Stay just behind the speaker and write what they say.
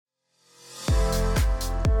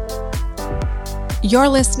You're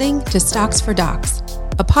listening to Stocks for Docs,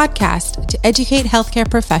 a podcast to educate healthcare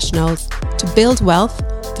professionals to build wealth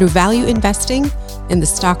through value investing in the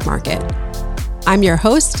stock market. I'm your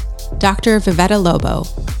host, Dr. Vivetta Lobo.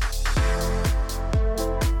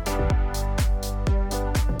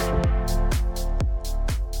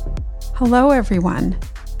 Hello, everyone.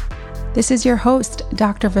 This is your host,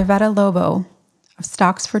 Dr. Vivetta Lobo of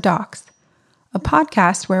Stocks for Docs, a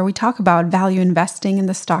podcast where we talk about value investing in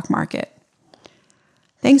the stock market.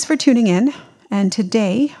 Thanks for tuning in, and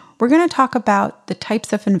today we're going to talk about the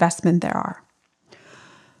types of investment there are.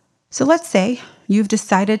 So let's say you've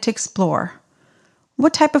decided to explore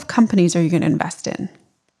what type of companies are you going to invest in?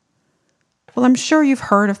 Well, I'm sure you've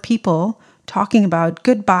heard of people talking about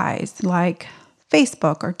good buys like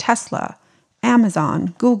Facebook or Tesla,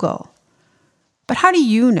 Amazon, Google. But how do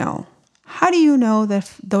you know? How do you know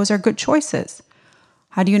that those are good choices?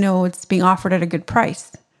 How do you know it's being offered at a good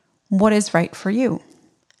price? What is right for you?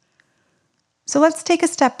 So let's take a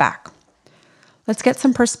step back. Let's get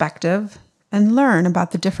some perspective and learn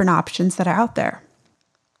about the different options that are out there.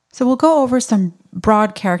 So we'll go over some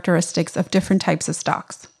broad characteristics of different types of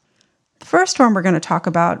stocks. The first one we're going to talk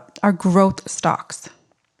about are growth stocks.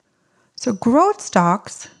 So growth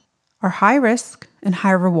stocks are high risk and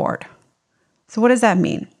high reward. So what does that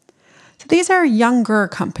mean? So these are younger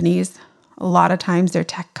companies. A lot of times they're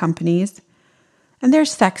tech companies, and they're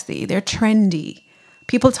sexy, they're trendy.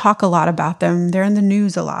 People talk a lot about them. They're in the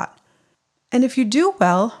news a lot. And if you do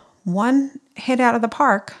well, one hit out of the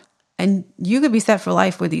park, and you could be set for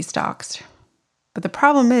life with these stocks. But the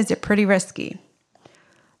problem is they're pretty risky.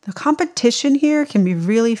 The competition here can be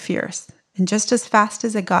really fierce, and just as fast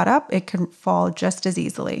as it got up, it can fall just as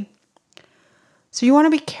easily. So you want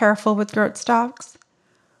to be careful with growth stocks,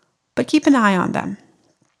 but keep an eye on them.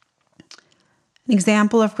 An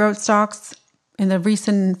example of growth stocks in the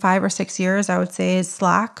recent 5 or 6 years, I would say, is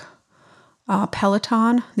Slack,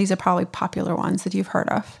 Peloton. These are probably popular ones that you've heard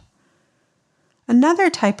of. Another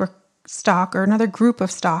type of stock or another group of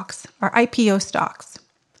stocks are IPO stocks.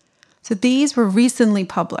 So these were recently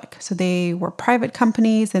public. So they were private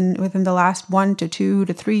companies, and within the last 1 to 2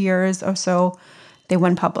 to 3 years or so, they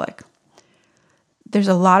went public. There's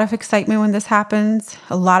a lot of excitement when this happens.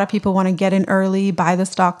 A lot of people want to get in early, buy the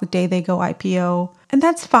stock the day they go IPO, and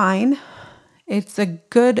that's fine. It's a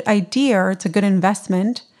good idea, it's a good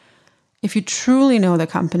investment if you truly know the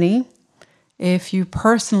company, if you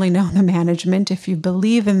personally know the management, if you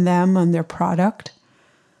believe in them and their product.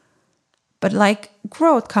 But like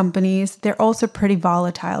growth companies, they're also pretty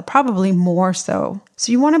volatile, probably more so.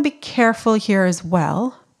 So you want to be careful here as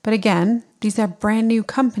well. But again, these are brand new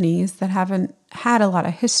companies that haven't had a lot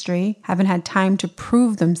of history, haven't had time to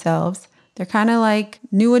prove themselves. They're kind of like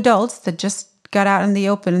new adults that just got out in the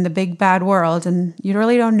open in the big bad world, and you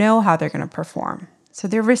really don't know how they're going to perform. So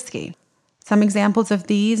they're risky. Some examples of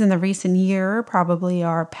these in the recent year probably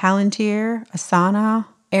are Palantir, Asana,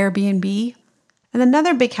 Airbnb. And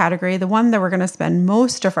another big category, the one that we're going to spend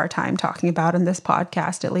most of our time talking about in this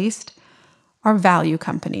podcast at least, are value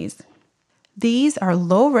companies. These are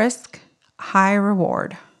low risk, high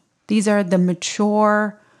reward. These are the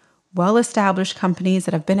mature, well-established companies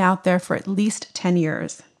that have been out there for at least 10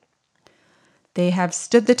 years. They have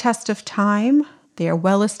stood the test of time. They are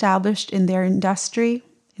well established in their industry,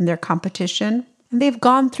 in their competition, and they've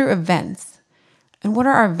gone through events. And what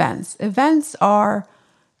are events? Events are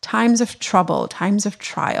times of trouble, times of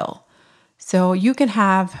trial. So you can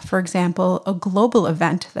have, for example, a global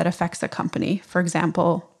event that affects a company. For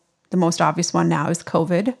example, the most obvious one now is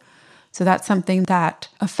COVID. So that's something that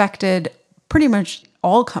affected pretty much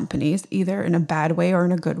all companies, either in a bad way or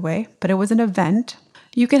in a good way, but it was an event.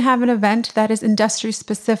 You can have an event that is industry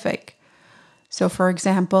specific. So for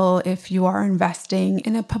example, if you are investing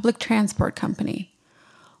in a public transport company,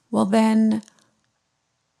 well then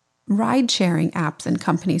ride-sharing apps and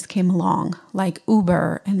companies came along like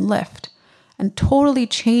Uber and Lyft and totally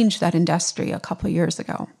changed that industry a couple of years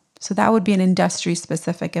ago. So that would be an industry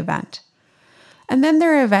specific event. And then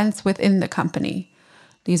there are events within the company.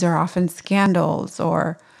 These are often scandals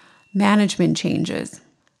or management changes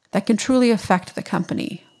that can truly affect the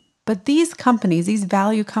company. But these companies, these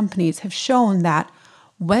value companies, have shown that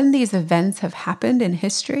when these events have happened in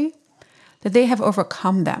history, that they have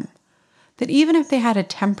overcome them. That even if they had a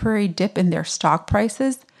temporary dip in their stock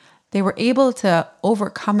prices, they were able to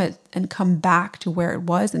overcome it and come back to where it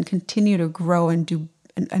was and continue to grow and do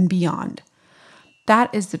and beyond.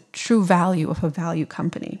 That is the true value of a value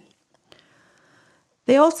company.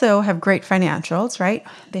 They also have great financials, right?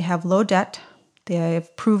 They have low debt. They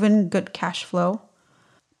have proven good cash flow.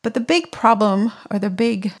 But the big problem, or the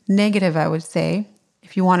big negative, I would say,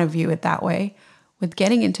 if you want to view it that way, with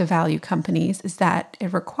getting into value companies is that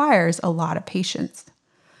it requires a lot of patience.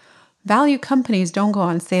 Value companies don't go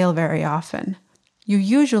on sale very often. You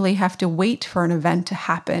usually have to wait for an event to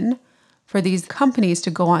happen for these companies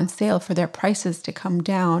to go on sale, for their prices to come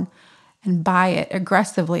down, and buy it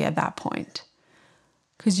aggressively at that point.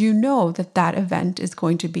 Because you know that that event is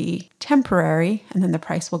going to be temporary and then the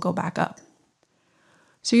price will go back up.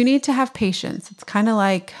 So you need to have patience. It's kind of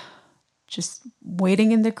like just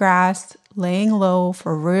waiting in the grass, laying low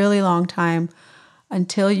for a really long time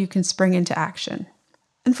until you can spring into action.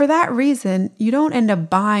 And for that reason, you don't end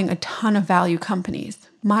up buying a ton of value companies.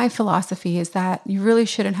 My philosophy is that you really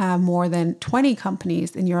shouldn't have more than 20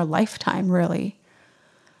 companies in your lifetime, really.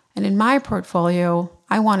 And in my portfolio,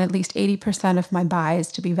 I want at least 80% of my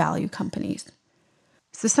buys to be value companies.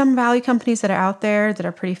 So some value companies that are out there that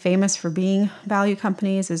are pretty famous for being value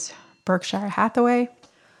companies is Berkshire Hathaway,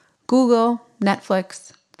 Google,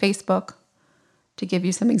 Netflix, Facebook, to give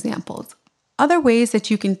you some examples. Other ways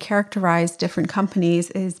that you can characterize different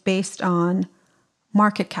companies is based on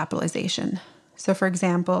market capitalization. So for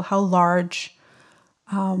example, how large,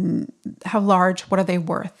 what are they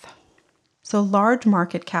worth? So large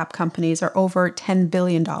market cap companies are over $10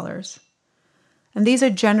 billion. And these are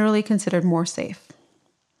generally considered more safe.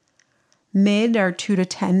 Mid are 2 to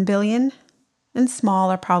 10 billion, and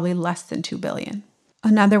small are probably less than 2 billion.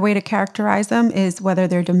 Another way to characterize them is whether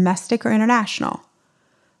they're domestic or international.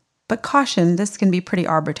 But caution, this can be pretty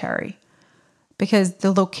arbitrary because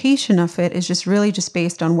the location of it is just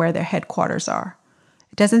based on where their headquarters are.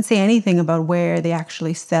 It doesn't say anything about where they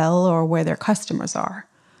actually sell or where their customers are.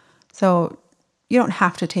 So you don't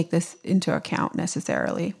have to take this into account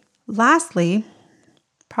necessarily. Lastly,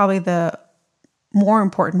 probably the more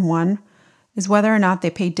important one is whether or not they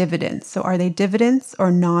pay dividends. So are they dividends or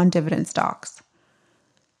non-dividend stocks?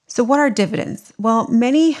 So what are dividends? Well,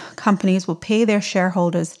 many companies will pay their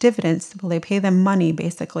shareholders dividends. Well, they pay them money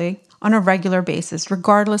basically on a regular basis,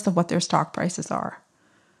 regardless of what their stock prices are.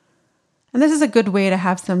 And this is a good way to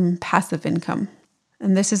have some passive income.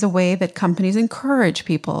 And this is a way that companies encourage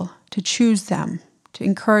people to choose them, to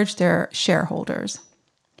encourage their shareholders.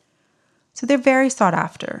 So they're very sought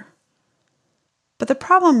after. But the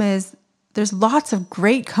problem is there's lots of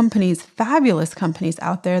great companies, fabulous companies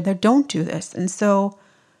out there that don't do this. And so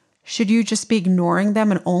should you just be ignoring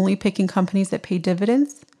them and only picking companies that pay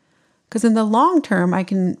dividends? Because in the long term, I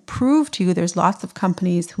can prove to you there's lots of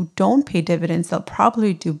companies who don't pay dividends. They'll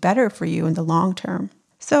probably do better for you in the long term.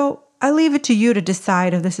 So I leave it to you to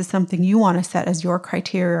decide if this is something you want to set as your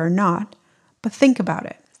criteria or not. But think about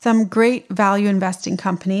it. Some great value investing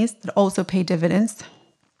companies that also pay dividends: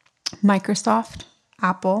 Microsoft,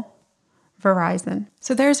 Apple, Verizon.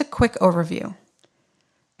 So there's a quick overview.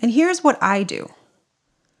 And here's what I do.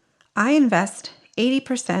 I invest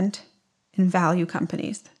 80% in value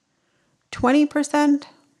companies, 20%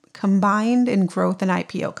 combined in growth and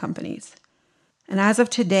IPO companies. And as of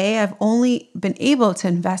today, I've only been able to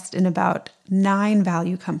invest in about 9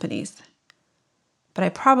 value companies. But I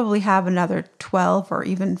probably have another 12 or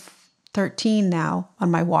even 13 now on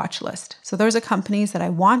my watch list. So those are companies that I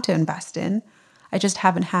want to invest in. I just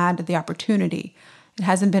haven't had the opportunity. It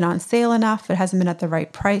hasn't been on sale enough. It hasn't been at the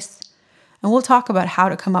right price. And we'll talk about how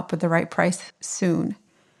to come up with the right price soon.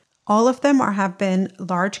 All of them have been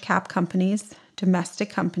large cap companies, domestic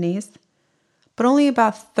companies, but only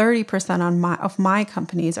about 30% of my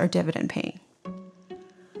companies are dividend paying.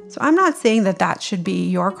 So I'm not saying that should be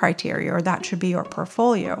your criteria or that should be your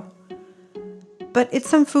portfolio, but it's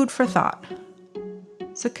some food for thought.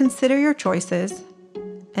 So consider your choices.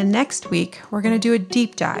 And next week, we're going to do a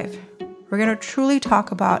deep dive. We're going to truly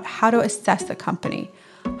talk about how to assess a company.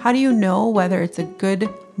 How do you know whether it's a good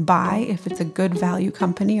buy, if it's a good value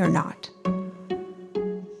company or not?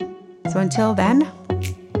 So until then,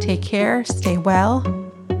 take care, stay well.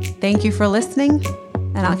 Thank you for listening,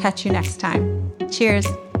 and I'll catch you next time. Cheers.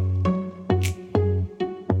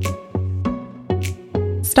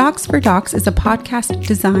 Stocks for Docs is a podcast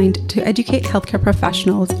designed to educate healthcare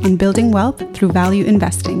professionals on building wealth through value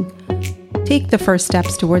investing. Take the first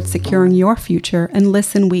steps towards securing your future and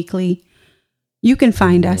listen weekly. You can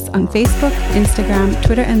find us on Facebook, Instagram,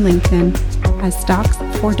 Twitter, and LinkedIn as Stocks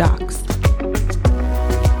for Docs.